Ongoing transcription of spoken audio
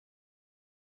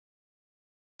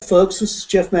folks. This is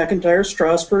Jeff McIntyre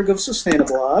Strasberg of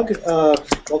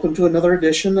Sustainablog. Welcome to another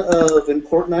edition of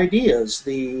Important Ideas,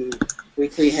 the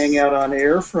weekly hangout on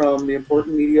air from the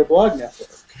Important Media Blog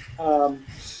Network.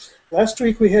 Last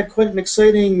week we had quite an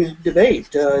exciting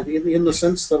debate in the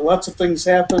sense that lots of things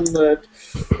happened that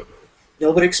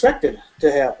nobody expected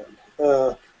to happen.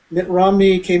 Mitt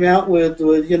Romney came out with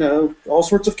all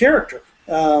sorts of character.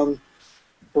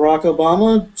 Barack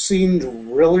Obama seemed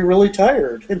really, really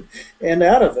tired and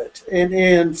out of it.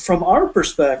 And from our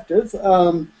perspective,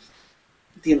 the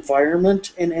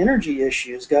environment and energy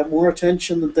issues got more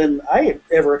attention than I had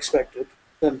ever expected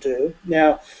them to.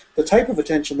 Now, the type of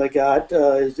attention they got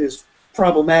is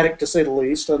problematic, to say the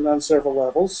least, on several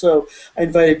levels. So I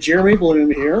invited Jeremy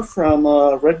Bloom here from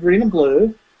Red, Green, and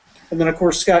Blue. And then, of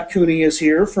course, Scott Cooney is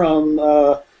here from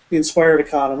The Inspired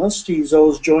Economist. He's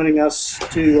always joining us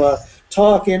to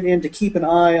talk and to keep an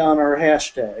eye on our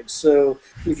hashtags. So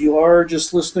if you are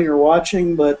just listening or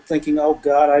watching but thinking, oh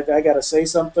God, I got to say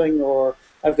something, or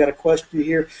I've got a question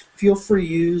here, feel free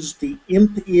to use the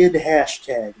IMPID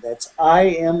hashtag. That's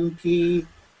IMPID.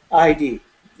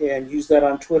 And use that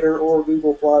on Twitter or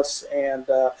Google+, and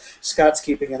Scott's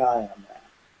keeping an eye on that.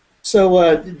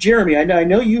 So Jeremy, I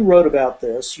know you wrote about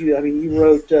this. You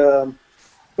wrote, well,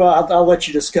 I'll let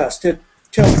you discuss. Tell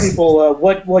people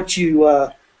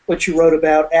what you wrote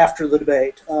about after the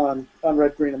debate on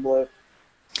Red, Green, and Blue.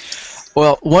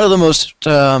 Well, one of the most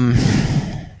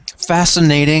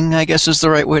fascinating, I guess is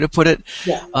the right way to put it,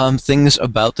 things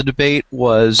about the debate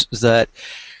was that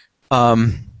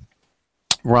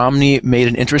Romney made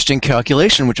an interesting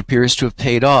calculation which appears to have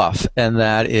paid off, and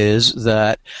that is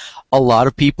that a lot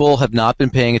of people have not been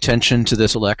paying attention to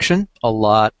this election.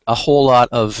 A whole lot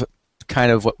of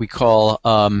kind of what we call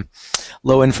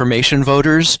low information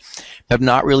voters have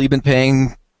not really been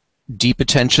paying deep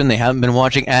attention. They haven't been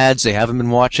watching ads. They haven't been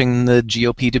watching the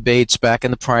GOP debates back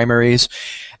in the primaries.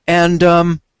 And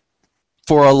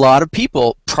for a lot of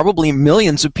people, probably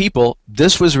millions of people,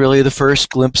 this was really the first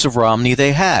glimpse of Romney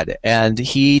they had. And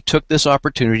he took this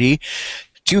opportunity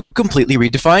to completely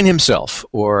redefine himself,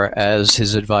 or as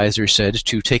his advisor said,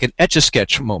 to take an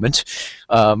Etch-a-Sketch moment,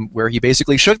 where he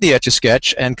basically shook the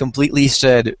Etch-a-Sketch and completely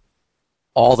said,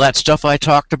 all that stuff I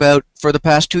talked about for the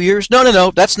past 2 years?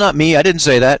 No, that's not me. I didn't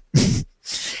say that.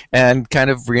 And kind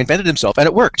of reinvented himself, and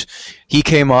it worked. He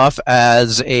came off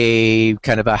as a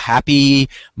kind of a happy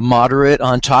moderate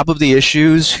on top of the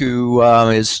issues who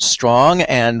is strong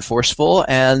and forceful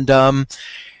and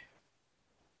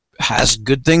has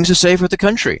good things to say for the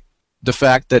country. The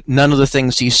fact that none of the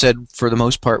things he said for the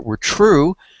most part were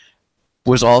true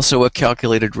was also a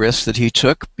calculated risk that he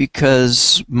took,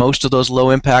 because most of those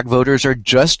low-impact voters are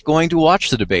just going to watch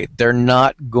the debate. They're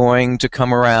not going to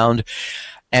come around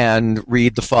and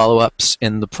read the follow-ups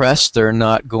in the press. They're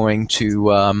not going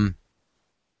to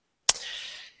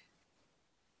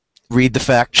read the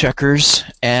fact-checkers.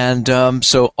 And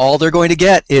so all they're going to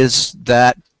get is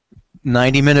that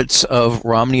 90 minutes of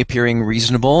Romney appearing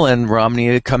reasonable and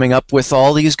Romney coming up with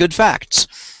all these good facts,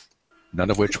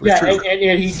 none of which were true.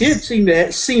 And he did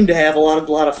seem to have a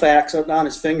lot of facts on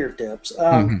his fingertips.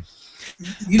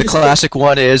 The classic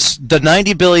one is the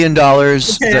 $90 billion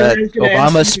that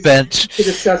Obama spent. To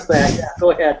discuss that,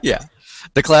 go ahead. Yeah.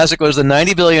 The classic was the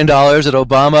 $90 billion that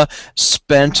Obama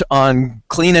spent on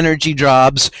clean energy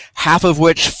jobs, half of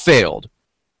which failed.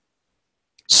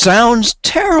 Sounds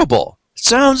terrible.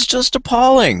 Sounds just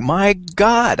appalling. My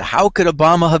God, how could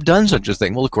Obama have done such a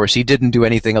thing? Well, of course, he didn't do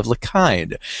anything of the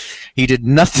kind. He did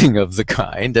nothing of the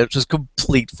kind. That was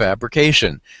complete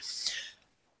fabrication.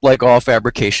 Like all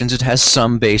fabrications, it has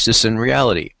some basis in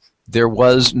reality. There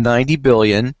was $90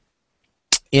 billion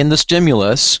in the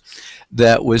stimulus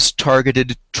that was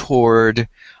targeted toward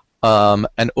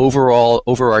an overall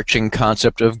overarching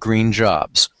concept of green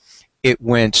jobs. It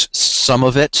went, some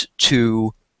of it,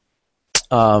 to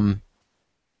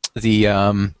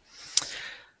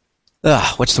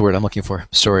what's the word I'm looking for?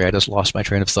 Sorry, I just lost my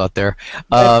train of thought there.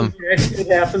 It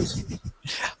happens.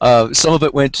 Some of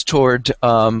it went toward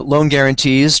loan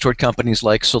guarantees toward companies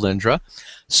like Solyndra,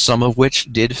 some of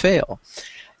which did fail.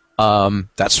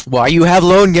 That's why you have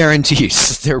loan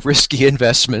guarantees. They're risky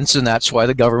investments, and that's why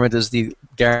the government is the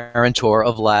guarantor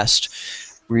of last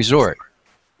resort.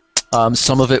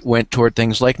 Some of it went toward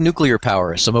things like nuclear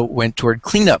power. Some of it went toward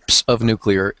cleanups of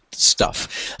nuclear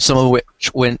stuff. Some of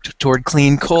which went toward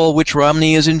clean coal, which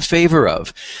Romney is in favor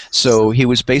of. So he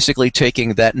was basically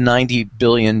taking that $90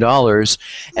 billion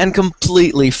and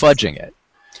completely fudging it.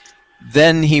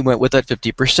 Then he went with that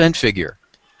 50% figure.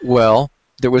 Well,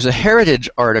 there was a Heritage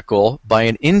article by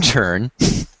an intern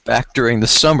back during the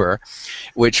summer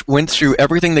which went through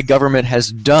everything the government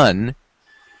has done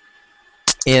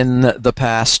in the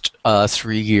past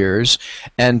 3 years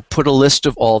and put a list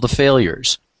of all the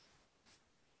failures.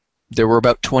 There were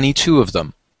about 22 of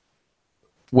them.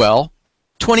 Well,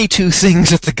 22 things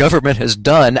that the government has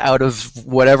done out of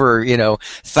whatever,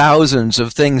 thousands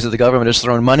of things that the government has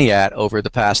thrown money at over the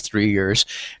past 3 years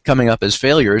coming up as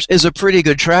failures is a pretty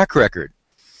good track record.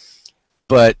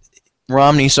 But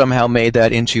Romney somehow made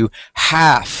that into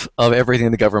half of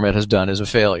everything the government has done as a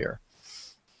failure.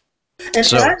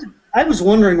 And I was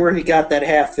wondering where he got that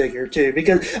half figure too,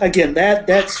 because again,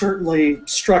 that certainly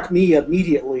struck me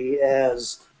immediately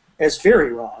as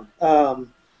very wrong.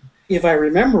 If I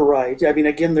remember right, I mean,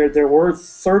 again, there were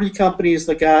 30 companies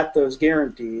that got those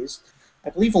guarantees.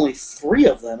 I believe only 3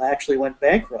 of them actually went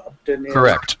bankrupt. And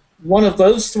correct. One of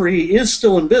those 3 is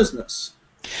still in business.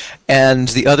 And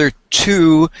the other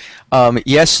 2,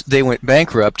 yes, they went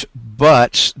bankrupt,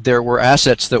 but there were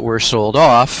assets that were sold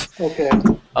off. Okay.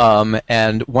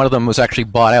 And one of them was actually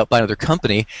bought out by another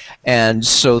company. And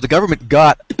so the government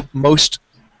got most,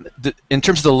 in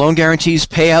terms of the loan guarantees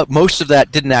payout, most of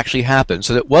that didn't actually happen.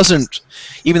 So it wasn't,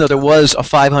 even though there was a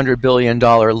 $500 billion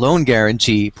loan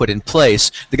guarantee put in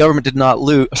place, the government did not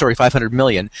lose, sorry, $500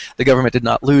 million. The government did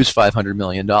not lose $500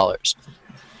 million.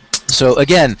 So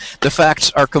again, the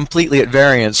facts are completely at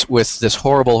variance with this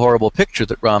horrible, horrible picture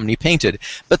that Romney painted.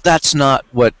 But that's not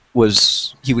what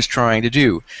he was trying to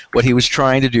do. What he was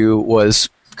trying to do was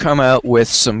come out with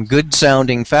some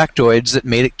good-sounding factoids that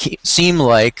made it seem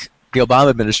like the Obama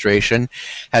administration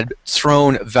had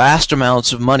thrown vast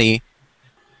amounts of money,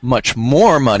 much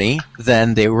more money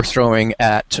than they were throwing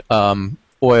at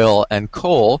oil and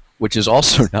coal, which is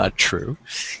also not true,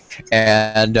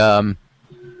 and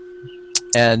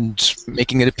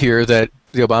making it appear that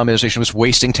the Obama administration was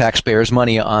wasting taxpayers'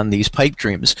 money on these pipe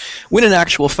dreams. When in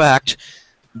actual fact,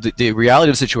 the reality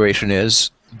of the situation is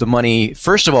the money,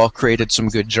 first of all, created some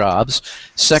good jobs.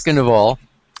 Second of all,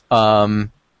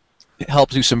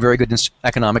 helped do some very good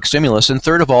economic stimulus. And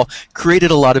third of all,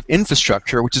 created a lot of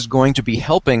infrastructure, which is going to be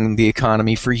helping the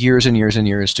economy for years and years and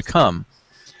years to come,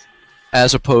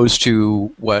 as opposed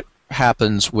to what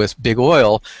happens with big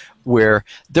oil, where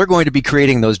they're going to be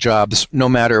creating those jobs no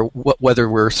matter whether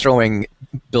we're throwing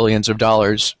billions of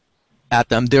dollars at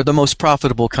them. They're the most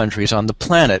profitable countries on the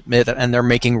planet, and they're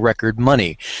making record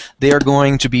money. They are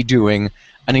going to be doing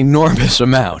an enormous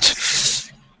amount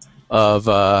of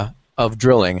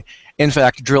drilling. In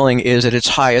fact, drilling is at its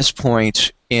highest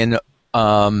point in,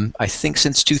 I think,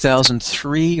 since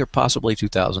 2003 or possibly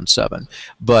 2007.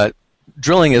 But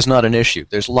drilling is not an issue.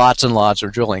 There's lots and lots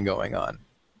of drilling going on.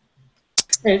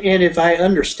 And if I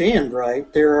understand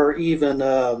right, there are even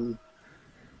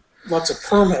lots of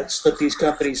permits that these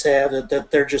companies have that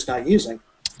they're just not using.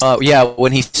 Yeah,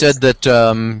 when he said that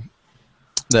the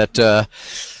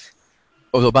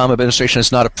Obama administration has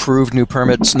not approved new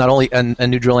permits, not only and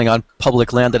new drilling on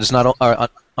public land that is not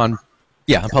on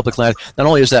public land. Not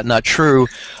only is that not true,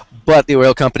 but the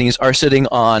oil companies are sitting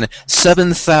on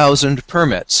 7,000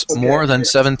 permits, more than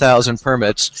 7,000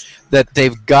 permits that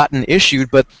they've gotten issued,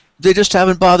 but they just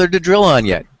haven't bothered to drill on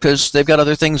yet because they've got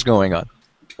other things going on.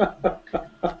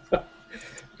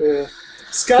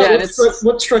 Scott,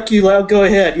 what struck you loud? Go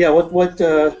ahead. Yeah, what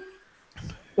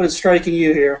is striking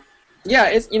you here? Yeah,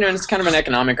 it's kind of an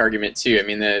economic argument too. I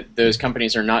mean, those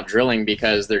companies are not drilling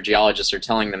because their geologists are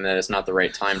telling them that it's not the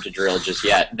right time to drill just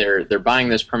yet. They're buying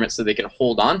those permits so they can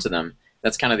hold on to them.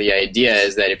 That's kind of the idea,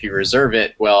 is that if you reserve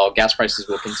it, well, gas prices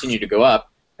will continue to go up.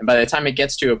 And by the time it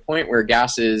gets to a point where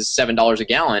gas is $7 a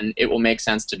gallon, it will make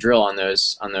sense to drill on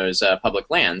those public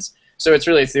lands. So it's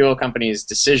really the oil companies'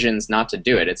 decisions not to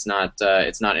do it. It's not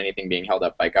anything being held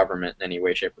up by government in any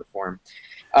way, shape, or form.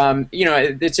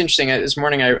 It's interesting. This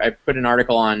morning I put an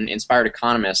article on Inspired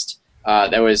Economist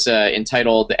that was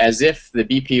entitled "As If the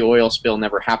BP Oil Spill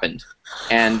Never Happened,"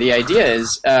 and the idea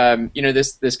is,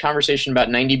 this conversation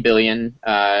about 90 billion.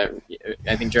 I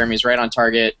think Jeremy's right on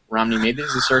target. Romney made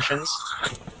these assertions.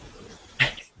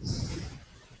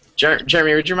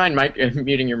 Jeremy, would you mind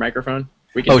muting your microphone?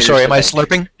 Oh, sorry. Am I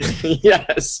slurping?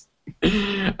 Yes.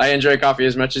 I enjoy coffee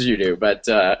as much as you do, but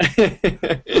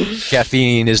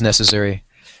caffeine is necessary.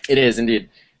 It is indeed.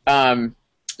 So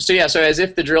as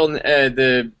if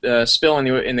the spill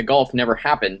in the Gulf never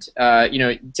happened.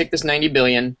 Take this 90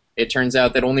 billion. It turns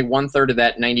out that only 1/3 of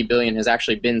that 90 billion has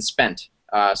actually been spent.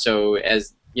 So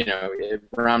as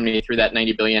Romney threw that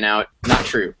 90 billion out, not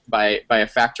true by a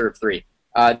factor of 3.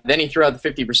 Then he threw out the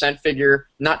 50% figure,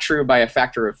 not true by a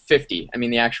factor of 50. I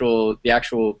mean, the actual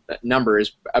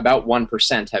numbers, about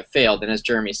 1% have failed. And as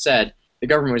Jeremy said, the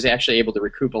government was actually able to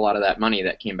recoup a lot of that money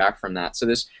that came back from that. So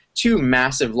there's two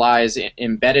massive lies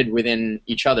embedded within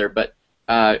each other. But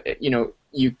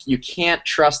you can't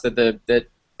trust that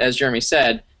as Jeremy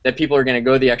said, that people are going to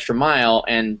go the extra mile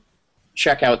and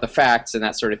check out the facts and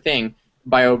that sort of thing.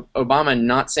 By Obama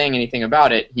not saying anything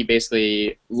about it, he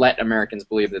basically let Americans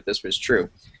believe that this was true.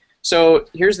 So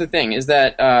here's the thing: is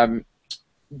that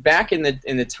back in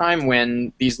the time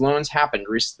when these loans happened,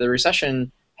 the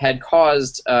recession had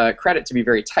caused credit to be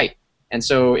very tight. And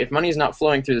so if money is not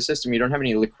flowing through the system, you don't have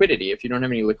any liquidity. If you don't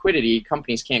have any liquidity,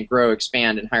 companies can't grow,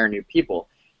 expand, and hire new people.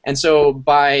 And so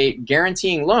by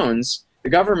guaranteeing loans, the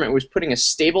government was putting a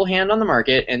stable hand on the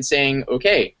market and saying,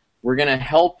 okay, we're going to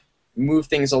help move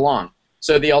things along.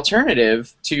 So the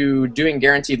alternative to doing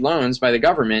guaranteed loans by the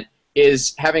government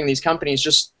is having these companies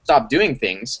just stop doing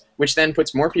things, which then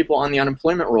puts more people on the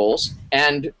unemployment rolls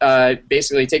and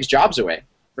basically takes jobs away.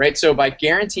 Right? So by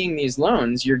guaranteeing these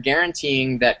loans, you're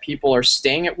guaranteeing that people are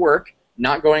staying at work,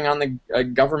 not going on the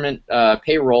government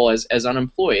payroll as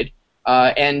unemployed,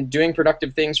 and doing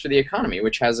productive things for the economy,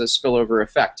 which has a spillover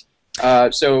effect.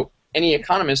 So any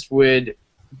economist would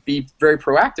be very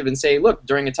proactive and say, look,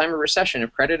 during a time of recession,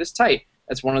 if credit is tight,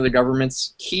 that's one of the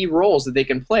government's key roles that they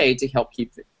can play to help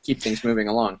keep things moving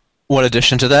along. One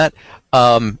addition to that,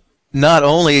 not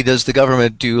only does the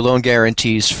government do loan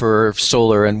guarantees for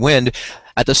solar and wind,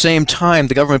 at the same time,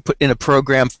 the government put in a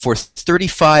program for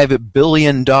 $35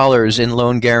 billion in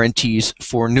loan guarantees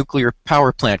for nuclear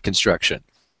power plant construction.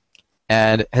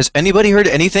 And has anybody heard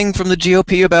anything from the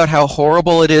GOP about how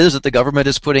horrible it is that the government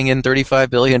is putting in $35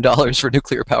 billion for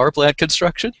nuclear power plant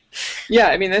construction? Yeah,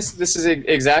 I mean this is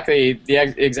exactly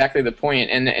the point.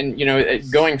 And you know,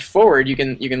 going forward, you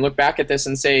can look back at this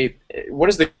and say, what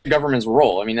is the government's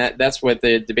role? I mean that's what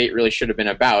the debate really should have been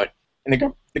about.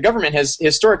 And the government has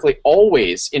historically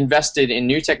always invested in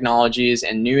new technologies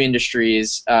and new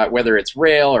industries, whether it's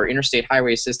rail or interstate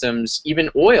highway systems, even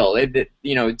oil.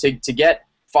 You know, to get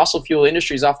fossil fuel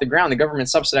industries off the ground, the government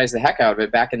subsidized the heck out of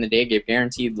it back in the day, gave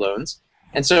guaranteed loans.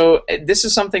 And so this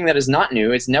is something that is not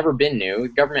new. It's never been new. The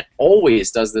government always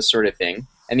does this sort of thing.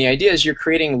 And the idea is you're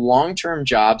creating long-term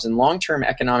jobs and long-term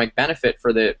economic benefit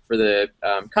for the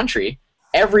country.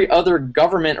 Every other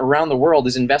government around the world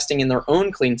is investing in their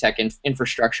own clean tech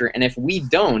infrastructure, and if we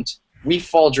don't, we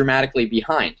fall dramatically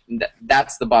behind.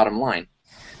 That's the bottom line.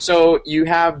 So you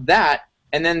have that,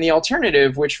 and then the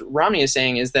alternative, which Romney is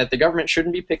saying, is that the government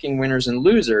shouldn't be picking winners and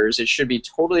losers. It should be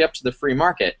totally up to the free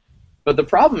market. But the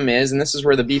problem is, and this is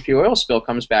where the BP oil spill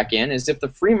comes back in, is if the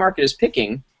free market is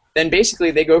picking, then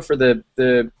basically they go for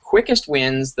the quickest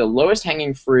wins, the lowest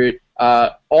hanging fruit,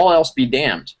 all else be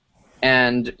damned.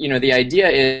 And you know, the idea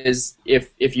is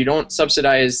if you don't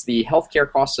subsidize the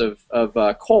healthcare costs of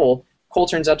coal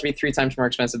turns out to be 3 times more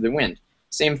expensive than wind.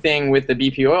 Same thing with the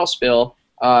BP oil spill.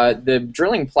 The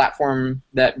drilling platform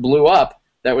that blew up,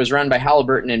 that was run by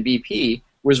Halliburton and BP,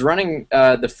 was running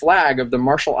the flag of the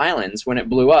Marshall Islands when it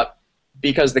blew up,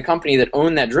 because the company that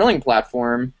owned that drilling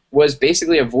platform was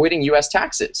basically avoiding U.S.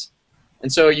 taxes.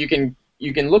 And so you can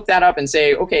look that up and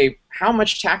say, okay, how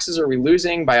much taxes are we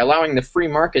losing by allowing the free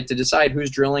market to decide who's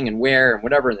drilling and where and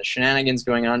whatever, and the shenanigans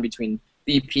going on between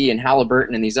BP and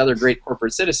Halliburton and these other great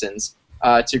corporate citizens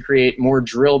to create more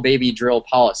drill baby drill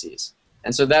policies.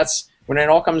 And so that's, when it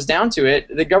all comes down to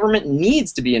it, the government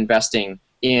needs to be investing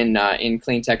in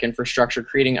clean tech infrastructure,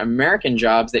 creating American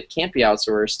jobs that can't be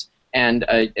outsourced, and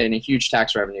a huge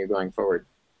tax revenue going forward.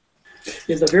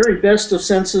 In the very best of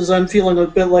senses, I'm feeling a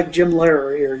bit like Jim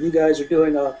Lehrer here. You guys are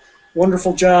doing a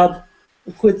wonderful job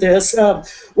with this.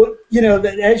 Well, you know,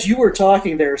 as you were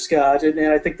talking there, Scott, and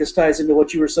I think this ties into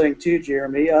what you were saying too,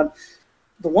 Jeremy, the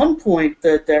one point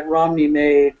that Romney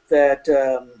made that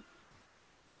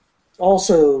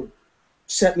also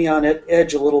set me on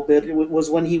edge a little bit was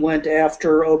when he went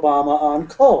after Obama on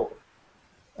coal.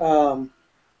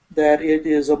 That it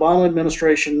is Obama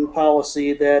administration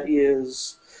policy that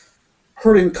is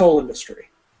hurting coal industry.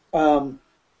 And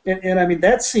I mean,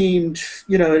 that seemed,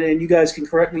 you know, and you guys can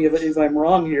correct me if I'm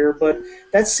wrong here, but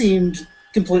that seemed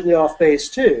completely off base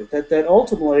too. That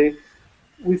ultimately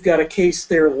we've got a case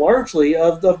there largely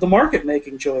of the market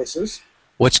making choices.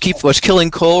 What's killing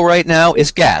coal right now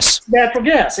is gas. Natural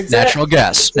gas, exactly. Natural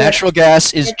gas. Exactly. Natural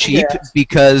gas is cheap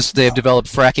because they've developed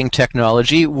fracking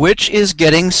technology, which is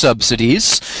getting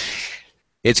subsidies.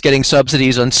 It's getting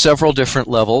subsidies on several different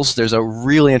levels. There's a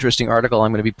really interesting article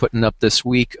I'm going to be putting up this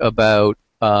week about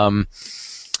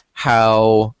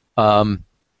how, on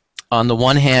the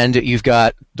one hand, you've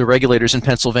got the regulators in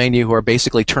Pennsylvania who are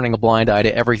basically turning a blind eye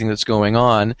to everything that's going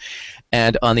on,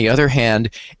 and on the other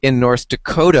hand, in North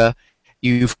Dakota,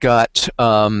 you've got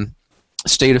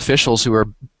state officials who are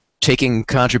taking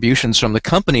contributions from the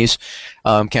companies,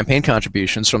 campaign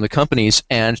contributions from the companies,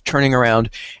 and turning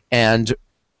around and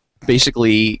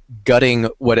basically gutting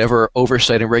whatever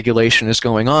oversight and regulation is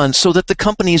going on so that the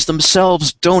companies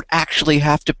themselves don't actually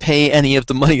have to pay any of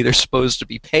the money they're supposed to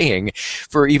be paying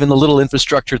for even the little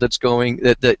infrastructure that's going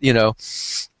that you know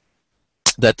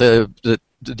that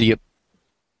the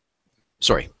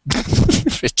sorry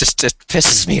it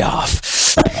pisses me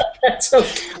off. That's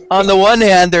okay. On the one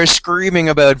hand, they're screaming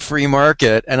about free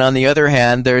market, and on the other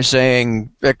hand, they're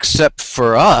saying, except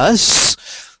for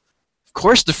us, of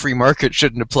course the free market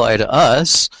shouldn't apply to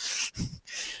us.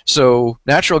 So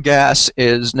natural gas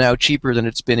is now cheaper than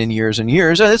it's been in years and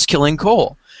years, and it's killing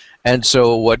coal. And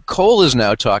so what coal is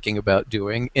now talking about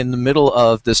doing in the middle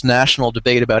of this national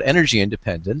debate about energy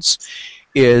independence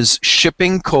is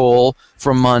shipping coal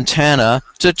from Montana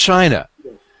to China.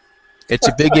 It's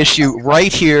a big issue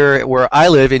right here where I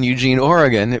live in Eugene,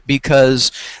 Oregon,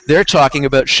 because they're talking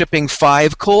about shipping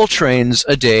 5 coal trains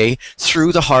a day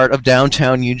through the heart of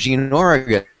downtown Eugene,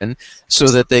 Oregon, so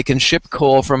that they can ship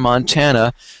coal from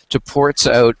Montana to ports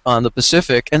out on the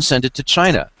Pacific and send it to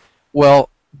China. Well,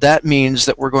 that means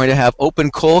that we're going to have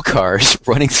open coal cars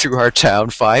running through our town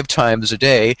 5 times a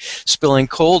day, spilling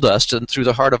coal dust through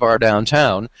the heart of our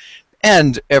downtown,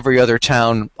 and every other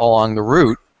town along the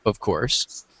route, of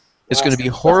course. It's going to be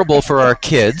horrible for our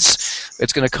kids.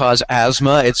 It's going to cause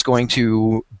asthma. It's going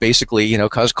to basically, you know,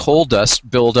 cause coal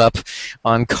dust build up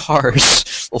on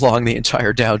cars along the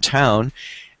entire downtown.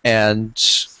 And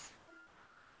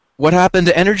what happened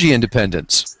to energy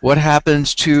independence? What happened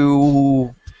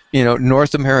to, you know,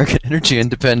 North American energy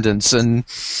independence? And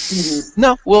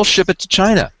no, we'll ship it to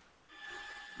China.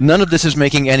 None of this is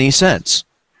making any sense.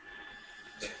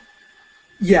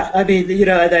 Yeah, I mean, you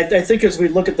know, I think as we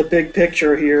look at the big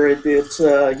picture here, it's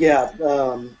not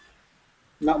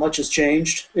much has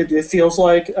changed. It feels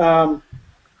like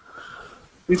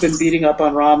we've been beating up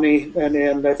on Romney,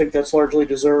 and I think that's largely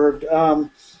deserved.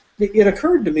 It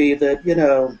occurred to me that, you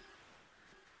know,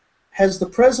 has the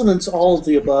president's all of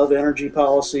the above energy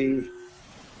policy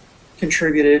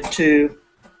contributed to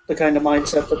the kind of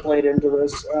mindset that played into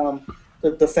this?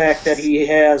 The fact that he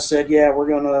has said, yeah, we're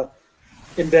going to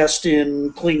invest in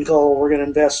clean coal, we're going to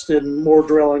invest in more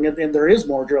drilling, and there is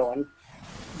more drilling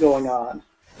going on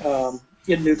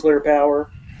in nuclear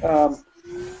power.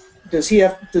 Does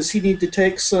he need to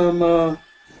take some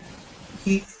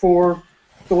heat for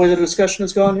the way the discussion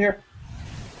has gone here?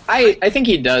 I think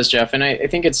he does, Jeff, and I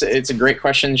think it's a great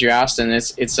question you asked, and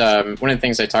it's one of the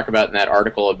things I talk about in that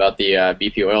article about the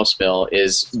BP oil spill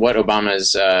is what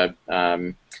Obama's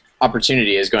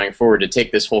opportunity is going forward to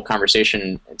take this whole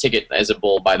conversation, take it as a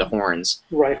bull by the horns,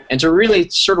 right, and to really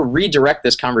sort of redirect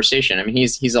this conversation. I mean,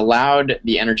 he's allowed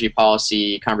the energy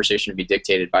policy conversation to be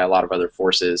dictated by a lot of other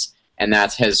forces, and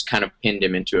that has kind of pinned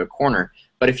him into a corner.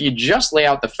 But if you just lay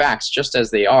out the facts just as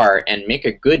they are and make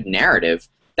a good narrative,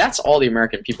 that's all the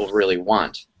American people really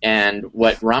want. And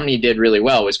what Romney did really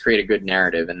well was create a good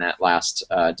narrative in that last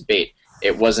debate.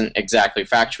 It wasn't exactly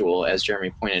factual, as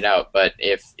Jeremy pointed out, but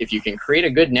if you can create a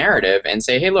good narrative and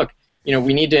say, hey, look, you know,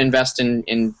 we need to invest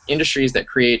in industries that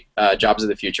create jobs of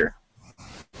the future.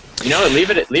 You know,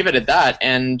 leave it at that,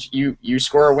 and you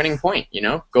score a winning point. You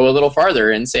know, go a little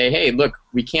farther and say, hey, look,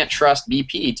 we can't trust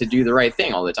BP to do the right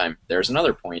thing all the time. There's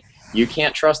another point. You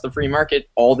can't trust the free market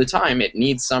all the time. It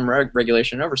needs some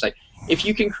regulation and oversight. If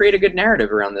you can create a good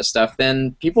narrative around this stuff,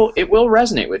 then it will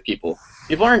resonate with people.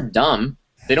 People aren't dumb.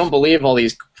 They don't believe all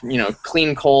these, you know,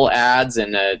 clean coal ads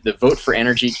and the vote for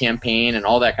energy campaign and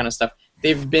all that kind of stuff.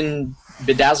 They've been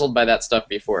bedazzled by that stuff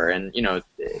before, and you know,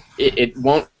 it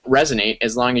won't resonate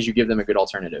as long as you give them a good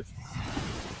alternative.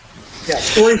 Yeah,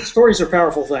 stories are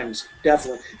powerful things,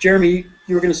 definitely. Jeremy,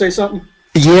 you were going to say something?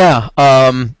 Yeah,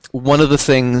 one of the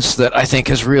things that I think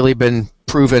has really been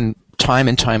proven time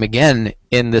and time again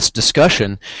in this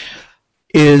discussion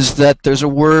is that there's a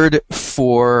word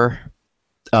for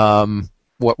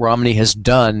what Romney has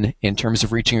done in terms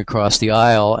of reaching across the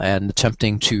aisle and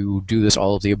attempting to do this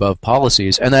all of the above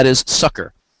policies, and that is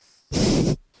sucker.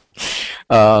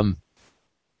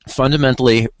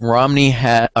 Fundamentally, Romney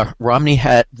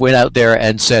went out there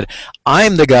and said,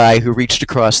 I'm the guy who reached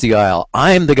across the aisle.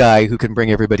 I'm the guy who can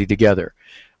bring everybody together.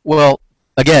 Well,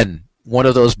 again, one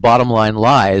of those bottom line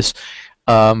lies.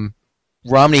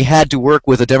 Romney had to work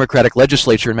with a Democratic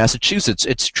legislature in Massachusetts.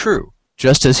 It's true,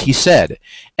 just as he said.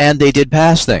 And they did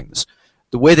pass things.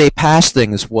 The way they passed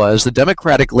things was the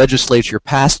Democratic legislature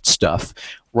passed stuff.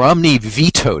 Romney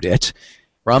vetoed it.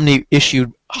 Romney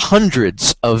issued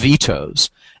hundreds of vetoes.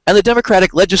 And the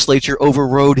Democratic legislature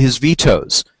overrode his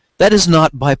vetoes. That is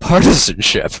not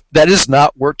bipartisanship. That is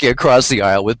not working across the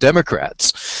aisle with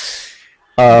Democrats.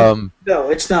 No,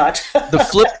 it's not.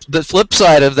 The flip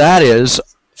side of that is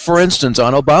For instance,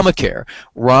 on Obamacare,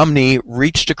 Obama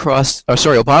reached across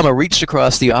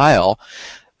the aisle,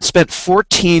 spent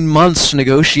 14 months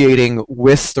negotiating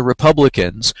with the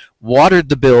Republicans, watered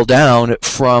the bill down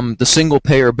from the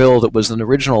single-payer bill that was an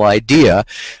original idea,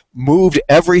 moved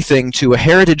everything to a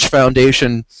Heritage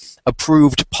Foundation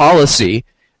approved policy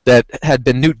that had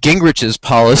been Newt Gingrich's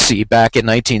policy back in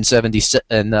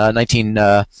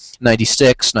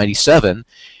 1996, 97,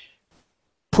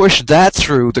 pushed that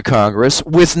through the Congress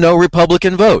with no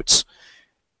Republican votes.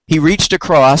 He reached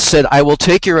across, said, I will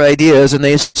take your ideas, and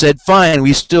they said, fine,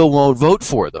 we still won't vote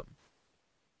for them.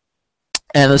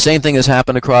 And the same thing has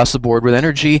happened across the board with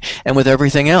energy and with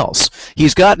everything else.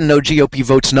 He's gotten no GOP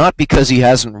votes not because he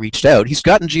hasn't reached out. He's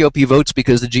gotten GOP votes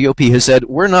because the GOP has said,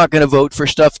 we're not going to vote for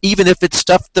stuff, even if it's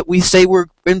stuff that we say we're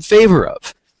in favor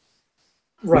of.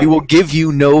 Right. We will give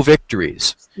you no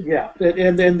victories. Yeah,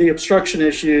 and then the obstruction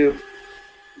issue,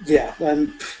 yeah,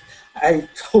 and I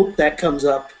hope that comes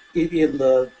up in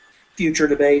the future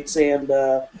debates, and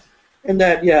that,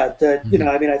 yeah, that, you know,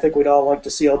 I mean, I think we'd all like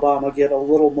to see Obama get a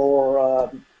little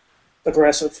more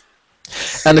aggressive.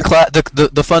 And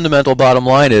the fundamental bottom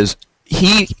line is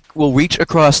he will reach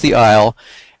across the aisle,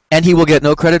 and he will get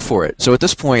no credit for it. So at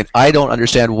this point, I don't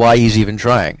understand why he's even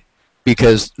trying,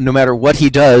 because no matter what he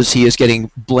does, he is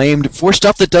getting blamed for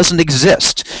stuff that doesn't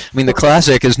exist. I mean, the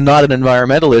classic is not an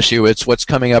environmental issue. It's what's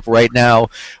coming up right now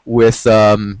with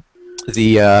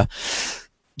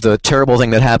the terrible thing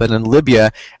that happened in Libya,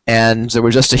 and there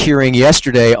was just a hearing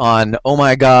yesterday on, oh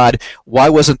my God, why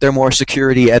wasn't there more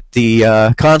security at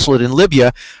the consulate in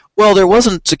Libya? Well, there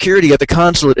wasn't security at the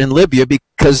consulate in Libya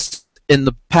because in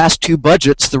the past two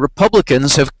budgets, the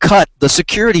Republicans have cut the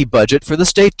security budget for the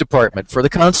State Department, for the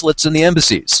consulates and the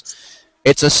embassies.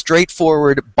 It's a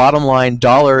straightforward bottom line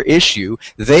dollar issue.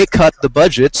 They cut the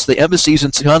budgets. The embassies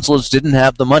and consulates didn't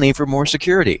have the money for more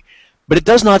security. But it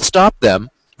does not stop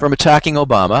them from attacking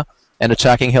Obama and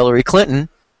attacking Hillary Clinton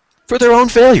for their own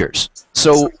failures.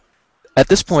 So at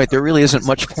this point, there really isn't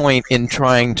much point in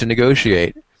trying to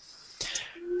negotiate.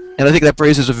 And I think that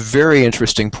raises a very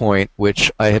interesting point, which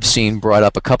I have seen brought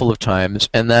up a couple of times,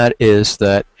 and that is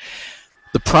that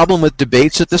the problem with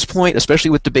debates at this point, especially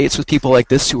with debates with people like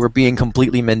this who are being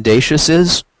completely mendacious,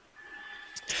 is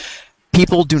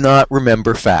people do not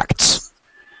remember facts.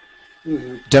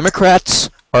 Mm-hmm. Democrats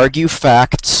argue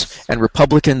facts, and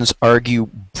Republicans argue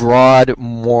broad,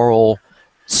 moral,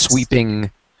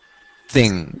 sweeping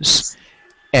things.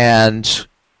 And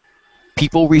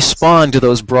people respond to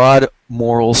those broad,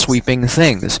 moral, sweeping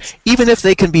things, even if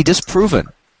they can be disproven,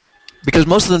 because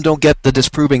most of them don't get the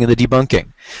disproving and the debunking.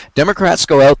 Democrats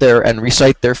go out there and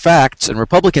recite their facts, and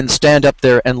Republicans stand up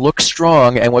there and look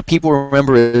strong, and what people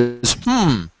remember is,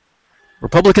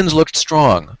 Republicans looked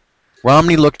strong.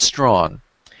 Romney looked strong.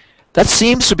 That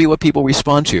seems to be what people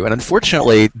respond to, and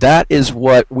unfortunately, that is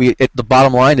what the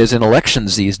bottom line is in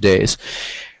elections these days.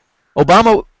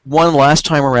 Obama won last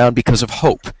time around because of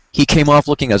hope. He came off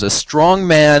looking as a strong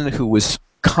man who was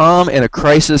calm in a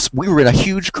crisis. We were in a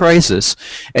huge crisis,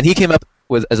 and he came up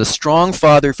as a strong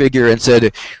father figure and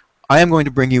said, I am going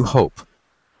to bring you hope.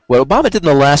 What Obama did in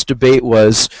the last debate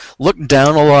was look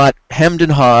down a lot, hemmed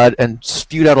and hawed, and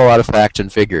spewed out a lot of facts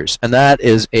and figures, and that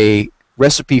is a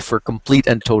recipe for complete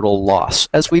and total loss,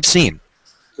 as we've seen.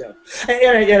 Yeah,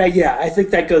 and I think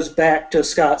that goes back to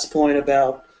Scott's point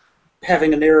about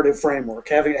having a narrative framework,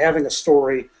 having a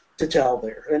story to tell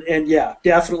there. And yeah,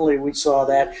 definitely we saw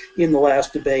that in the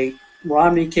last debate.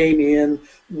 Romney came in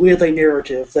with a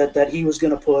narrative that he was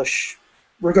going to push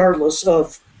regardless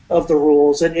of the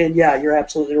rules. And yeah, you're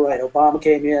absolutely right. Obama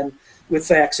came in with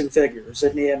facts and figures.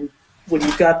 And when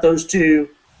you've got those two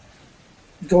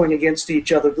going against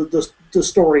each other, the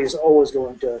story is always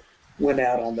going to win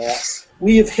out on that.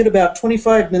 We have hit about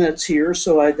 25 minutes here,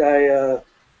 so I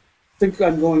think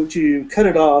I'm going to cut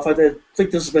it off. I think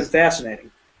this has been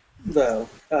fascinating, though.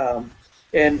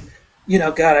 And, you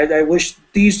know, God, I wish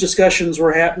these discussions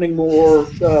were happening more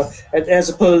as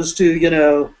opposed to, you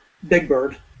know, Big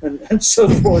Bird and so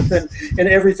forth and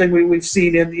everything we've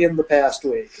seen in the past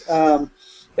week.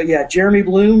 But, yeah, Jeremy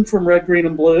Bloom from Red, Green,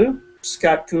 and Blue,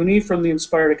 Scott Cooney from The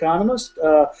Inspired Economist.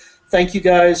 Thank you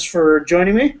guys for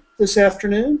joining me this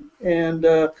afternoon. And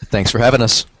thanks for having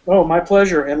us. Oh, my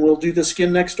pleasure. And we'll do this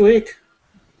again next week.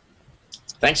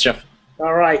 Thanks, Jeff.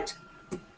 All right.